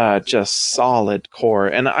 that's just solid core.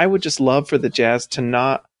 And I would just love for the Jazz to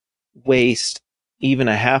not waste even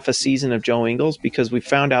a half a season of Joe Ingles, because we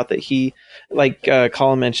found out that he, like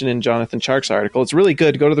Colin mentioned in Jonathan Shark's article, it's really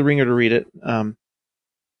good. Go to the Ringer to read it.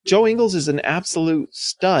 Joe Ingles is an absolute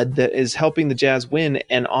stud that is helping the Jazz win,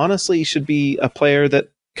 and honestly should be a player that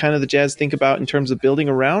kind of the Jazz think about in terms of building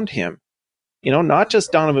around him. Not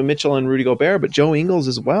just Donovan Mitchell and Rudy Gobert, but Joe Ingles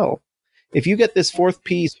as well. If you get this fourth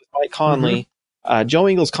piece with Mike Conley, Joe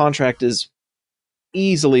Ingles' contract is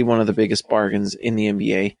easily one of the biggest bargains in the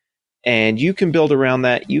NBA. And you can build around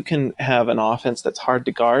that. You can have an offense that's hard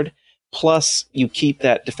to guard. Plus, you keep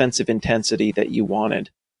that defensive intensity that you wanted.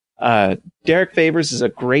 Derek Favors is a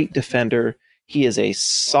great defender. He is a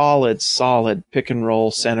solid pick and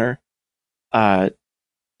roll center.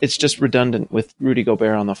 It's just redundant with Rudy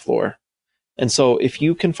Gobert on the floor. And so if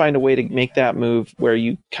you can find a way to make that move where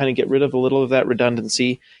you kind of get rid of a little of that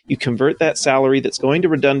redundancy, you convert that salary that's going to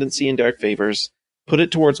redundancy in Derek Favors, put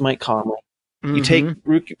it towards Mike Conley. You take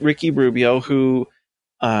Ricky Rubio, who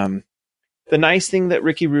the nice thing that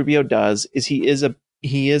Ricky Rubio does is he is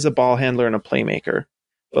a ball handler and a playmaker.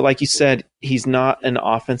 But like you said, he's not an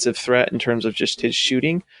offensive threat in terms of just his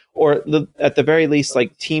shooting, or at the very least,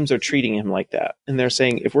 like teams are treating him like that. And they're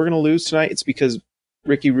saying, if we're going to lose tonight, it's because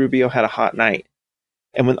Ricky Rubio had a hot night.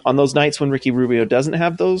 And on those nights when Ricky Rubio doesn't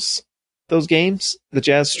have those games, the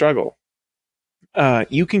Jazz struggle.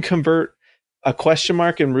 You can convert a question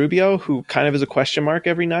mark in Rubio, who kind of is a question mark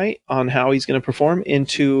every night on how he's going to perform,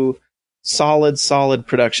 into solid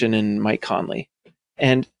production in Mike Conley.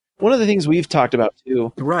 And one of the things we've talked about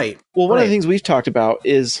too, right? Well, one of the things we've talked about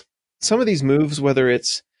is some of these moves, whether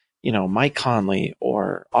it's Mike Conley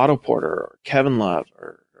or Otto Porter or Kevin Love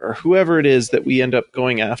or whoever it is that we end up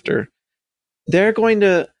going after, they're going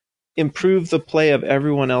to improve the play of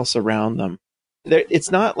everyone else around them.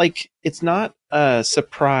 It's not a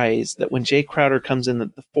surprise that when Jay Crowder comes in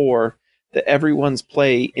at the 4, that everyone's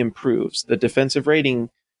play improves. The defensive rating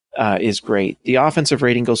is great. The offensive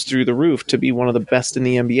rating goes through the roof to be one of the best in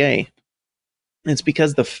the NBA. It's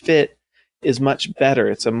because the fit is much better.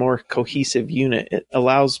 It's a more cohesive unit. It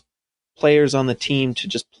allows players on the team to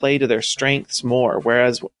just play to their strengths more.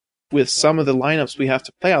 Whereas with some of the lineups we have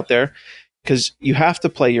to play out there, because you have to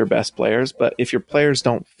play your best players, but if your players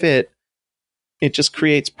don't fit, it just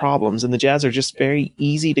creates problems. And the Jazz are just very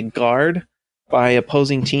easy to guard by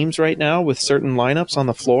opposing teams right now with certain lineups on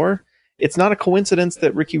the floor. It's not a coincidence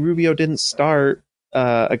that Ricky Rubio didn't start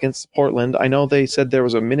against Portland. I know they said there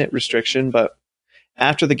was a minute restriction, but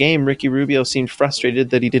after the game, Ricky Rubio seemed frustrated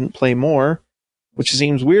that he didn't play more, which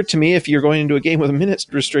seems weird to me. If you're going into a game with a minute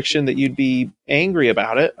restriction, that you'd be angry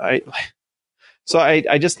about it. So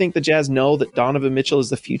I just think the Jazz know that Donovan Mitchell is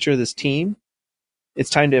the future of this team. It's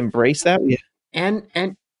time to embrace that. Yeah.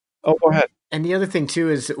 And go ahead. And the other thing too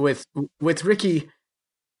is with Ricky,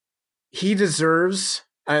 he deserves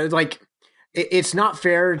it's not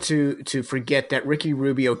fair to forget that Ricky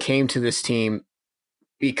Rubio came to this team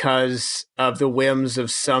because of the whims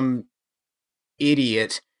of some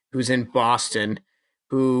idiot who's in Boston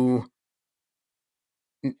who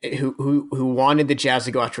wanted the Jazz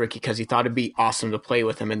to go after Ricky because he thought it'd be awesome to play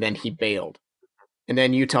with him, and then he bailed. And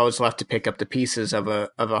then Utah was left to pick up the pieces of a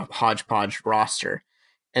hodgepodge roster.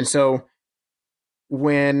 And so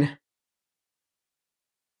when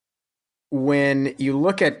you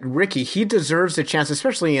look at Ricky, he deserves a chance,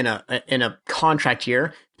 especially in a contract year,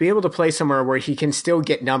 to be able to play somewhere where he can still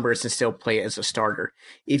get numbers and still play as a starter.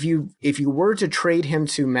 If you were to trade him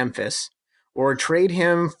to Memphis, or trade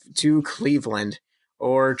him to Cleveland,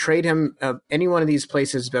 or trade him any one of these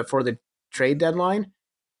places before the trade deadline,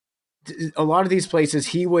 a lot of these places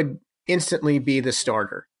he would instantly be the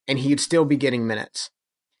starter and he'd still be getting minutes.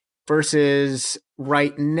 Versus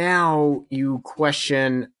right now, you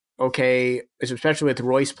question, okay, especially with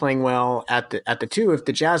Royce playing well at the 2, if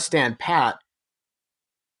the Jazz stand pat,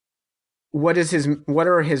 what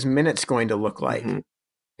are his minutes going to look like? Mm-hmm.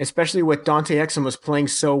 Especially with Dante Exum was playing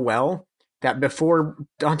so well that before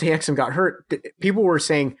Dante Exum got hurt, people were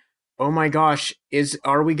saying, oh my gosh,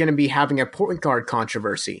 are we going to be having a point guard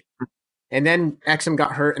controversy? And then Exum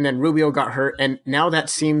got hurt, and then Rubio got hurt, and now that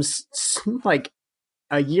seems like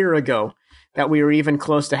a year ago that we were even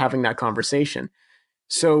close to having that conversation.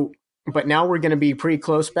 So, but now we're going to be pretty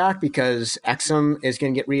close back because Exum is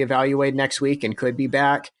going to get reevaluated next week and could be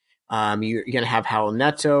back. You're going to have Howell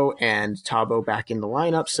Neto and Tabo back in the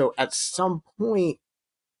lineup. So at some point,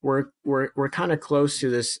 we're kind of close to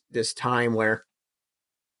this time where,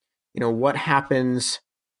 what happens?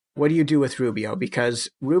 What do you do with Rubio? Because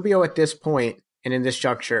Rubio at this point and in this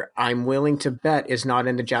juncture, I'm willing to bet is not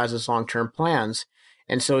in the Jazz's long-term plans.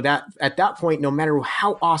 And so that at that point, no matter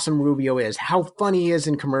how awesome Rubio is, how funny he is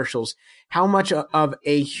in commercials, how much of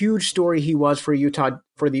a huge story he was for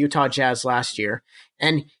the Utah Jazz last year,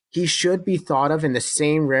 and he should be thought of in the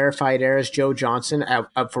same rarefied air as Joe Johnson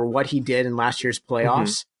for what he did in last year's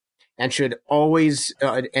playoffs. and should always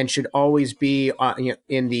be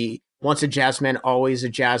in the once a Jazzman, always a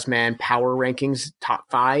Jazzman power rankings top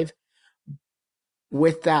 5.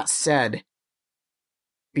 With that said,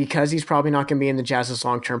 because he's probably not going to be in the Jazz's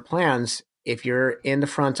long-term plans, if you're in the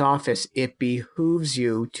front office, it behooves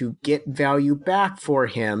you to get value back for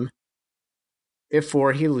him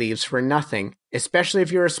before he leaves for nothing, especially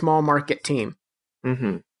if you're a small market team.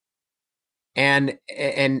 Mm-hmm.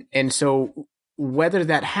 And so whether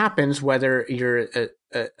that happens, whether you're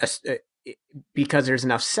because there's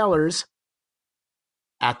enough sellers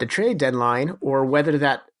at the trade deadline, or whether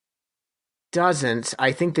that doesn't,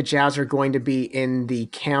 I think the Jazz are going to be in the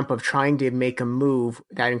camp of trying to make a move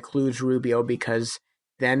that includes Rubio, because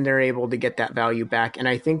then they're able to get that value back. And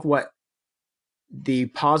I think what the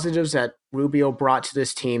positives that Rubio brought to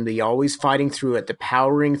this team, the always fighting through it, the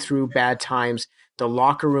powering through bad times, the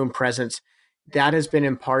locker room presence, that has been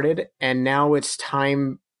imparted. And now it's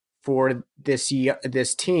time for this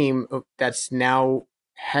team that's now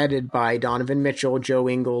headed by Donovan Mitchell, Joe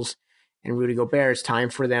Ingles, and Rudy Gobert. It's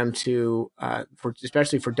time for them to,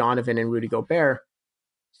 especially for Donovan and Rudy Gobert,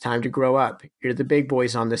 it's time to grow up. You're the big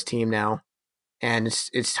boys on this team now, and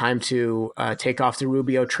it's time to take off the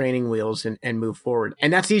Rubio training wheels and move forward.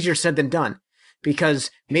 And that's easier said than done,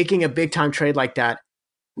 because making a big time trade like that,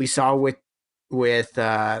 we saw with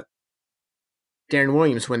Darren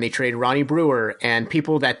Williams when they traded Ronnie Brewer and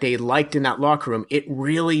people that they liked in that locker room, it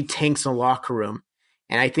really tanks a locker room.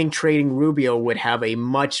 And I think trading Rubio would have a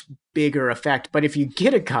much bigger effect. But if you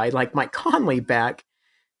get a guy like Mike Conley back,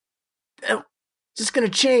 it's just going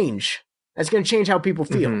to change. That's going to change how people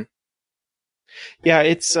feel. Mm-hmm. Yeah,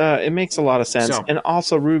 it makes a lot of sense. And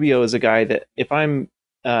also Rubio is a guy that if I'm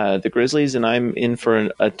the Grizzlies and I'm in for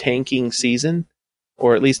a tanking season,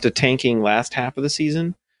 or at least a tanking last half of the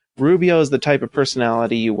season, Rubio is the type of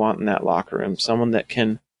personality you want in that locker room. Someone that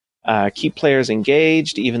can keep players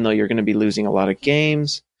engaged, even though you're going to be losing a lot of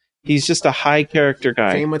games. He's just a high character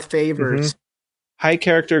guy. Same with Favors. Mm-hmm. High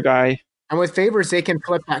character guy. And with Favors, they can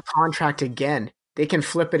flip that contract again. They can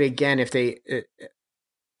flip it again if they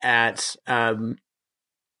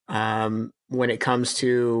when it comes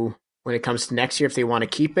to next year, if they want to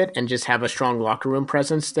keep it and just have a strong locker room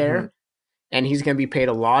presence there. Mm-hmm. And he's going to be paid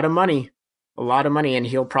a lot of money, and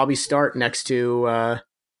he'll probably start next to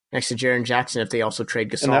Jaren Jackson if they also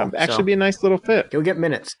trade Gasol. And that would actually be a nice little fit. He'll get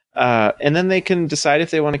minutes. And then they can decide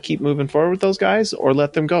if they want to keep moving forward with those guys or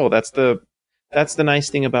let them go. That's the nice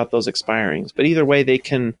thing about those expirings. But either way, they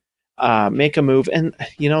can make a move. And,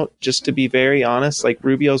 just to be very honest, like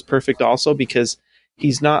Rubio's perfect also because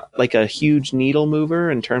he's not like a huge needle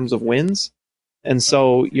mover in terms of wins. And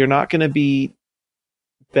so you're not going to be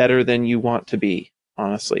better than you want to be,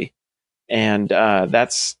 honestly. And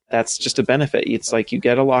that's just a benefit. It's like you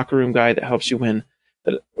get a locker room guy that helps you win,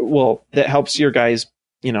 that helps your guys,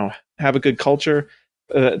 have a good culture.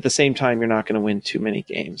 At the same time, you're not going to win too many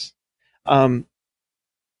games. Do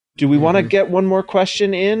we want to get one more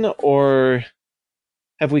question in, or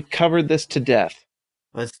have we covered this to death?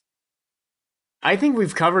 I think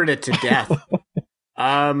we've covered it to death.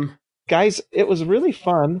 Guys, it was really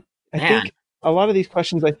fun. I think a lot of these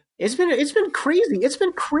questions, it's been crazy. It's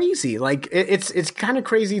been crazy. Like it's kind of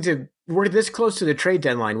crazy we're this close to the trade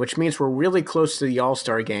deadline, which means we're really close to the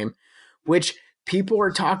All-Star game, which people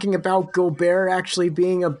are talking about Gobert actually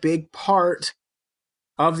being a big part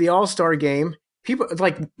of the All-Star game. People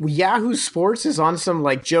like Yahoo Sports is on some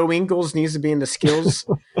like Joe Ingles needs to be in the skills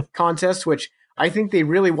contest, which I think they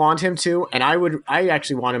really want him to, and I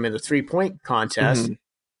actually want him in the 3-point contest,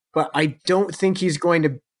 but I don't think he's going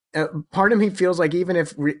to. Part of me feels like even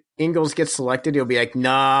if Ingles gets selected, he'll be like,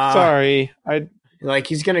 "Nah, sorry."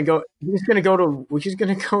 He's gonna go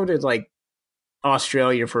to like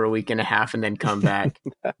Australia for a week and a half and then come back.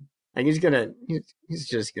 Like he's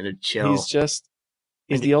just gonna chill.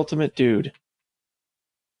 He's the ultimate dude.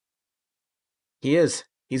 He is.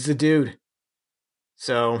 He's the dude.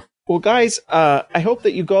 So. Well, guys, I hope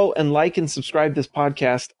that you go and like and subscribe this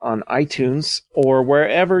podcast on iTunes or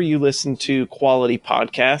wherever you listen to quality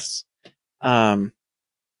podcasts.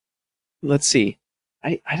 Let's see.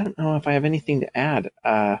 I don't know if I have anything to add.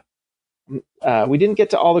 We didn't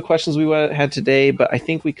get to all the questions we had today, but I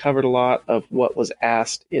think we covered a lot of what was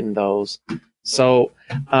asked in those. So,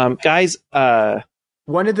 guys,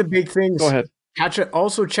 one of the big things. Go ahead.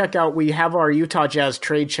 Also check out, we have our Utah Jazz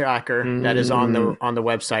trade tracker that is on the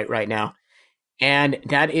website right now. And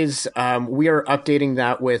that is, we are updating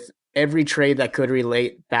that with every trade that could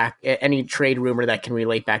relate back, any trade rumor that can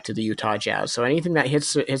relate back to the Utah Jazz. So anything that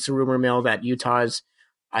hits the rumor mill that Utah's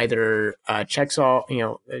either hits all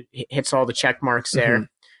the check marks there,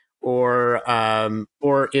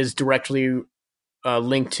 or is directly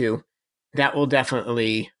linked to, that will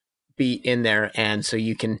definitely be in there, and so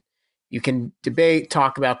you can debate,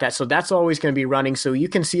 talk about that. So that's always going to be running. So you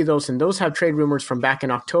can see those, and those have trade rumors from back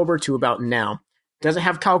in October to about now. Doesn't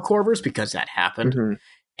have Kyle Korver's because that happened,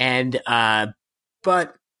 and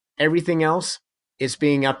but everything else is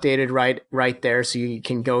being updated right there, so you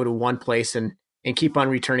can go to one place and keep on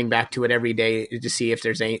returning back to it every day to see if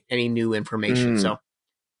there's any new information. So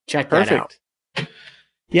check that out.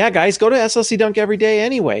 Yeah, guys, go to SLC Dunk every day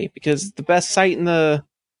anyway, because it's the best site the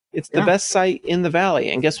best site in the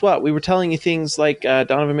Valley. And guess what? We were telling you things like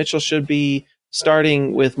Donovan Mitchell should be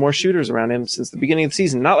starting with more shooters around him since the beginning of the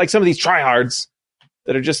season. Not like some of these tryhards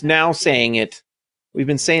that are just now saying it. We've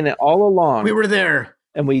been saying it all along. We were there.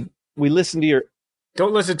 And we listened to your...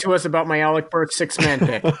 Don't listen to us about my Alec Burks 6-man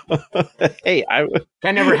pick. Hey,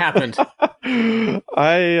 that never happened. You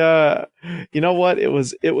know what? It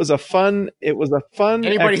was a fun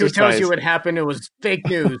Anybody exercise. Who tells you it happened, it was fake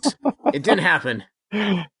news. It didn't happen.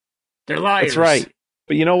 They're liars. That's right.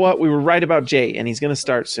 But you know what? We were right about Jay, and he's going to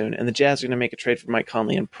start soon. And the Jazz are going to make a trade for Mike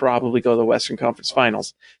Conley and probably go to the Western Conference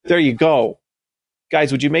Finals. There you go.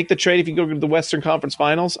 Guys, would you make the trade if you go to the Western Conference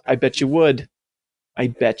Finals? I bet you would.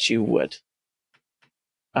 Well,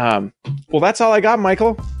 that's all I got,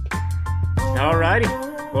 Michael. All righty.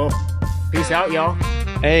 Well, peace out, y'all.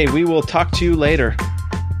 Hey, we will talk to you later.